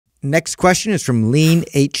Next question is from Lean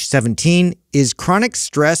H17. Is chronic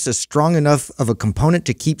stress a strong enough of a component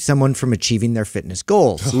to keep someone from achieving their fitness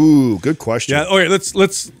goals? Ooh, good question. Yeah. Okay.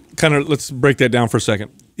 Let's break that down for a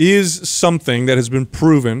second. Is something that has been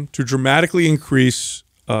proven to dramatically increase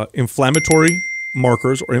inflammatory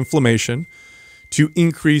markers or inflammation, to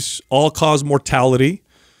increase all-cause mortality,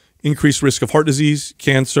 increase risk of heart disease,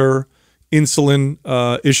 cancer, insulin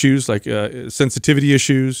issues like sensitivity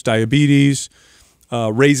issues, diabetes,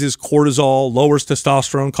 raises cortisol, lowers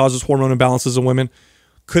testosterone, causes hormone imbalances in women.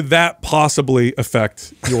 Could that possibly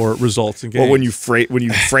affect your results in games? Well, when you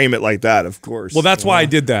frame it like that, of course. Well, that's why I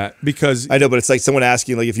did that, because I know, but it's like someone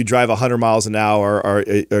asking, like, if you drive 100 miles an hour,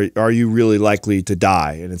 are you really likely to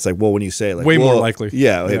die? And it's like, well, when you say it, like, way more likely.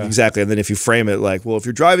 Yeah, exactly. And then if you frame it like, well, if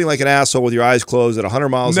you're driving like an asshole with your eyes closed at 100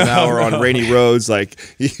 miles an hour on rainy roads, like,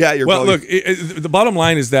 yeah, you're. Well, look, the bottom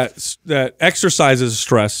line is that exercise is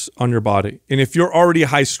stress on your body, and if you're already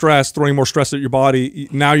high stress, throwing more stress at your body,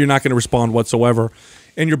 now you're not going to respond whatsoever.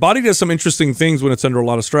 And your body does some interesting things when it's under a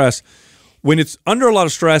lot of stress. When it's under a lot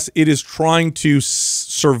of stress, it is trying to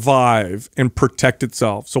survive and protect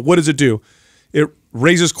itself. So what does it do? It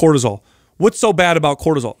raises cortisol. What's so bad about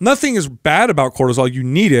cortisol? Nothing is bad about cortisol. You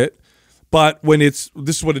need it. But when this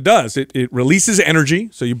is what it does. It releases energy,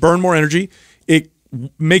 so you burn more energy. It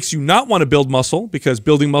makes you not want to build muscle, because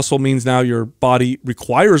building muscle means now your body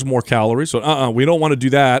requires more calories. So we don't want to do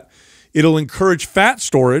that. It'll encourage fat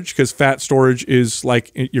storage, because fat storage is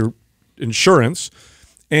like your insurance,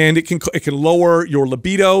 and it can lower your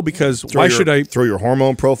libido, because why should I throw your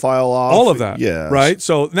hormone profile off? All of that, yeah, right.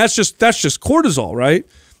 So that's just cortisol, right?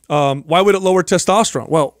 Why would it lower testosterone?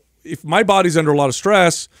 Well, if my body's under a lot of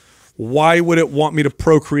stress, why would it want me to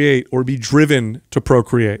procreate or be driven to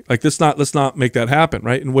procreate? Like, let's not make that happen,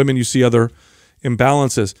 right? In women, you see other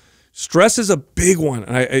imbalances. Stress is a big one.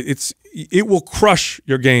 It will crush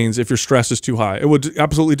your gains if your stress is too high. It would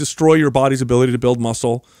absolutely destroy your body's ability to build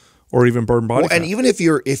muscle or even burn body fat. And even if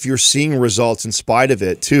you're seeing results in spite of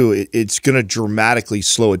it too, it's going to dramatically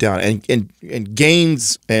slow it down. And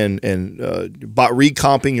gains and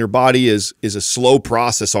recomping your body is a slow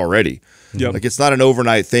process already. Yep. Like, it's not an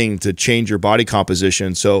overnight thing to change your body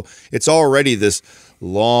composition. So it's already this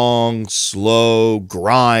long, slow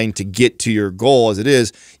grind to get to your goal as it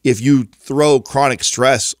is. If you throw chronic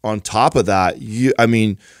stress on top of that, I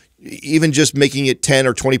mean, even just making it 10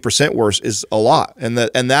 or 20% worse is a lot. And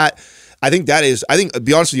that, I think, to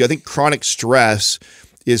be honest with you, I think chronic stress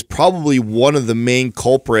is probably one of the main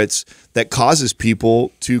culprits that causes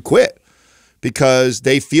people to quit, because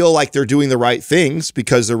they feel like they're doing the right things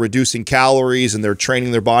because they're reducing calories and they're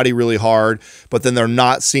training their body really hard, but then they're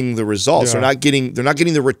not seeing the results. Yeah. They're not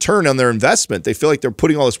getting the return on their investment. They feel like they're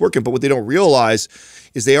putting all this work in, but what they don't realize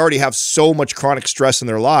is they already have so much chronic stress in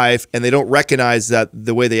their life, and they don't recognize that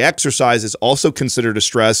the way they exercise is also considered a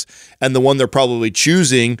stress, and the one they're probably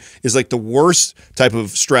choosing is like the worst type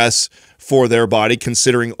of stress for their body,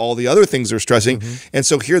 considering all the other things they're stressing. And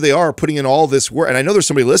so here they are putting in all this work. And I know there's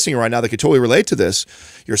somebody listening right now that could totally relate to this.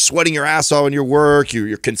 You're sweating your ass off in your work.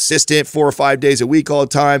 You're consistent 4 or 5 days a week all the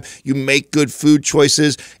time. You make good food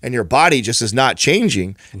choices, and your body just is not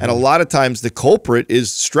changing. And a lot of times the culprit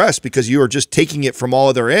is stress, because you are just taking it from all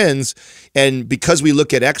other ends. And because we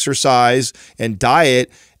look at exercise and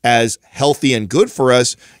diet as healthy and good for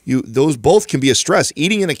us, those both can be a stress.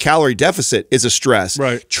 Eating in a calorie deficit is a stress.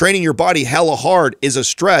 Right. Training your body hella hard is a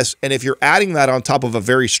stress. And if you're adding that on top of a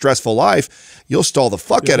very stressful life, you'll stall the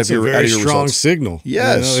fuck out of your results. It's a very strong signal.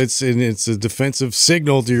 Yes. You know, it's a defensive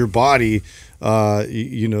signal to your body,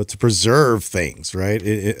 you know, to preserve things, right,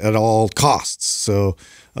 at all costs. So,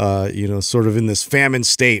 you know, sort of in this famine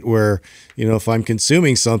state where, you know, if I'm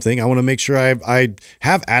consuming something, I want to make sure I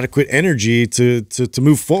have adequate energy to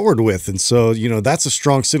move forward with. And so, you know, that's a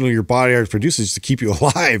strong signal your body already produces to keep you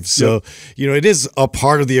alive. So, you know, it is a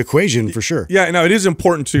part of the equation for sure. Yeah. Now, it is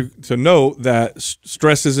important to note that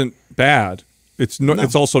stress isn't bad.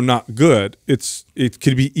 It's also not good. It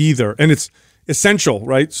could be either, and it's essential,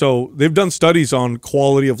 right? So they've done studies on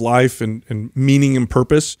quality of life and meaning and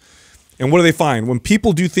purpose. And what do they find? When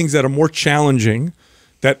people do things that are more challenging,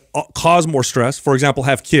 that cause more stress, for example,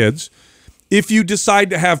 have kids, if you decide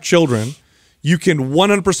to have children, you can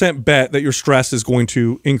 100% bet that your stress is going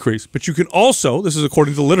to increase. But you can also, this is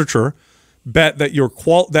according to the literature, bet that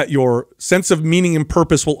your sense of meaning and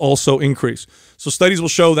purpose will also increase. So studies will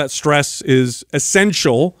show that stress is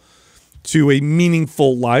essential to a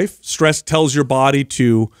meaningful life. Stress tells your body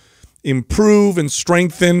to improve and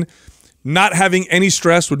strengthen. Not having any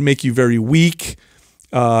stress would make you very weak,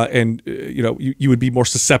 and you know, you would be more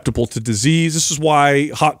susceptible to disease. This is why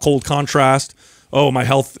hot-cold contrast oh, my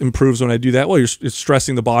health improves when I do that. Well, it's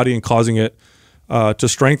stressing the body and causing it to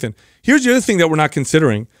strengthen. Here's the other thing that we're not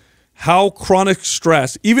considering. How chronic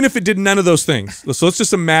stress, even if it did none of those things. So let's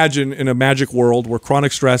just imagine in a magic world where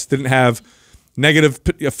chronic stress didn't have negative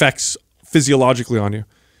effects physiologically on you.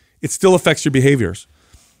 It still affects your behaviors.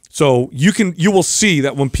 So you will see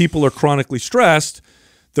that when people are chronically stressed,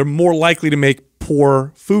 they're more likely to make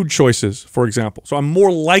poor food choices, for example. So I'm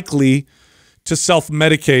more likely to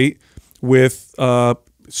self-medicate with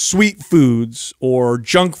sweet foods or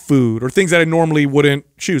junk food or things that I normally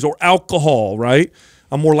wouldn't choose, or alcohol, right?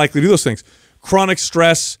 I'm more likely to do those things. Chronic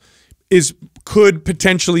stress could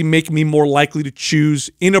potentially make me more likely to choose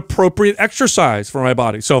inappropriate exercise for my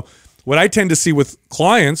body. So what I tend to see with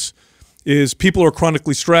clients is people who are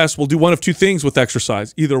chronically stressed will do one of two things with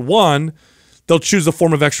exercise. Either one, they'll choose a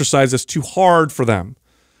form of exercise that's too hard for them.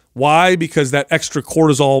 Why? Because that extra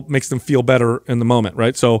cortisol makes them feel better in the moment,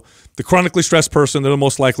 right? So the chronically stressed person, they're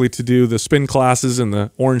most likely to do the spin classes and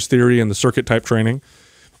the Orange Theory and the circuit type training.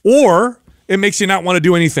 Or it makes you not want to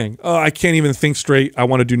do anything. Oh, I can't even think straight. I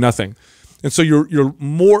want to do nothing. And so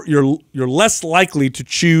you're less likely to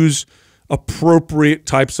choose appropriate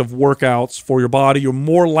types of workouts for your body. You're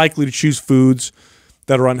more likely to choose foods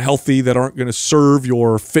that are unhealthy, that aren't going to serve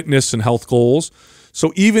your fitness and health goals.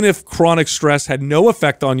 So even if chronic stress had no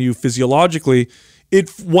effect on you physiologically, it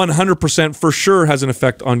 100% for sure has an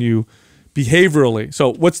effect on you behaviorally.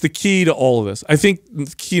 So what's the key to all of this? I think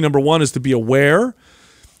the key number one is to be aware,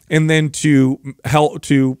 and then to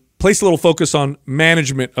place a little focus on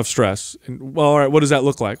management of stress. And, well, all right, what does that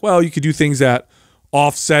look like? Well, you could do things that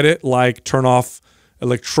offset it, like turn off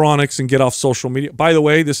electronics and get off social media. By the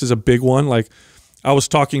way, this is a big one. Like I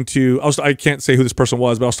can't say who this person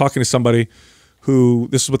was, but I was talking to somebody who,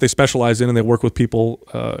 this is what they specialize in, and they work with people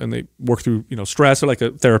and they work through, stress. They're like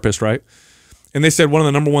a therapist, right? And they said one of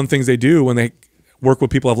the number one things they do when they work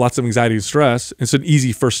with people who have lots of anxiety and stress, it's an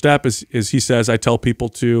easy first step is he says, I tell people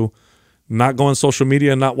to not go on social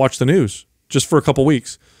media and not watch the news just for a couple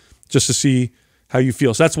weeks, just to see how you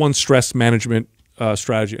feel. So that's one stress management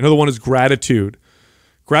strategy. Another one is gratitude.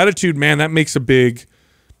 Gratitude, man, that makes a big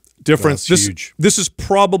difference. That's huge. This is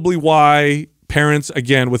probably why parents,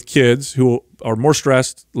 again, with kids who are more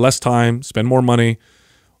stressed, less time, spend more money.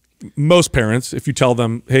 Most parents, if you tell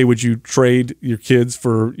them, hey, would you trade your kids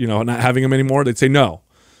for, not having them anymore? They'd say no,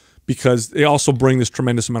 because they also bring this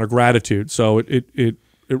tremendous amount of gratitude. So it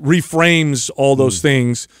reframes all those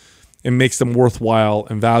things and makes them worthwhile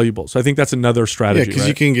and valuable. So I think that's another strategy. Yeah, because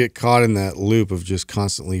you can get caught in that loop of just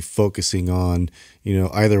constantly focusing on,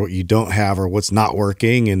 either what you don't have or what's not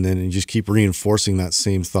working, and then you just keep reinforcing that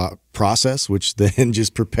same thought process, which then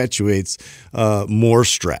just perpetuates more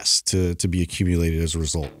stress to be accumulated as a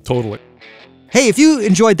result. Totally. Hey, if you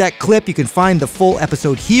enjoyed that clip, you can find the full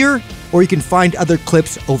episode here, or you can find other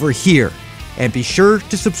clips over here. And be sure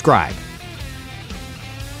to subscribe.